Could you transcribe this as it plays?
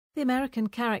The American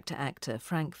character actor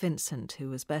Frank Vincent, who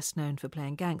was best known for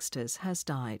playing gangsters, has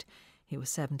died. He was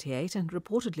 78 and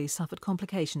reportedly suffered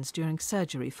complications during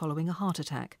surgery following a heart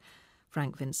attack.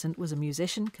 Frank Vincent was a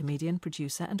musician, comedian,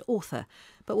 producer and author,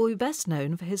 but will be best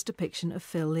known for his depiction of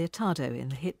Phil Leotardo in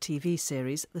the hit TV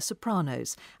series The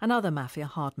Sopranos and other mafia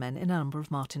hardmen in a number of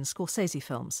Martin Scorsese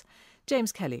films.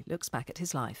 James Kelly looks back at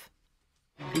his life.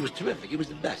 He was terrific. He was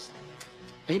the best.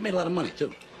 And he made a lot of money,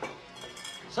 too.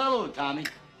 Salud, Tommy.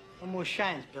 No more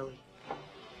shines, Billy.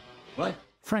 What?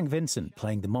 Frank Vincent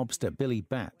playing the mobster Billy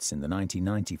Batts in the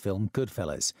 1990 film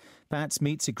Goodfellas. Batts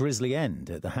meets a grisly end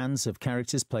at the hands of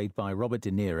characters played by Robert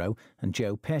De Niro and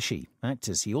Joe Pesci,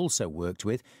 actors he also worked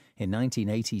with in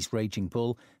 1980's Raging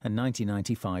Bull and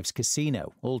 1995's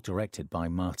Casino, all directed by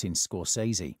Martin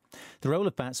Scorsese. The role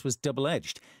of Batts was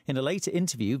double-edged. In a later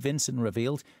interview, Vincent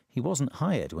revealed he wasn't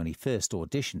hired when he first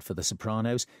auditioned for The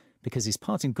Sopranos because his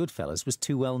part in Goodfellas was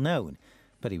too well known.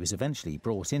 But he was eventually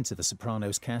brought into The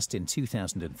Sopranos cast in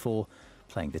 2004,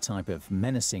 playing the type of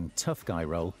menacing tough guy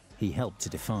role he helped to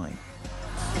define.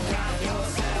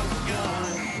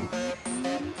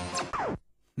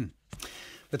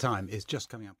 The time is just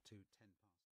coming up to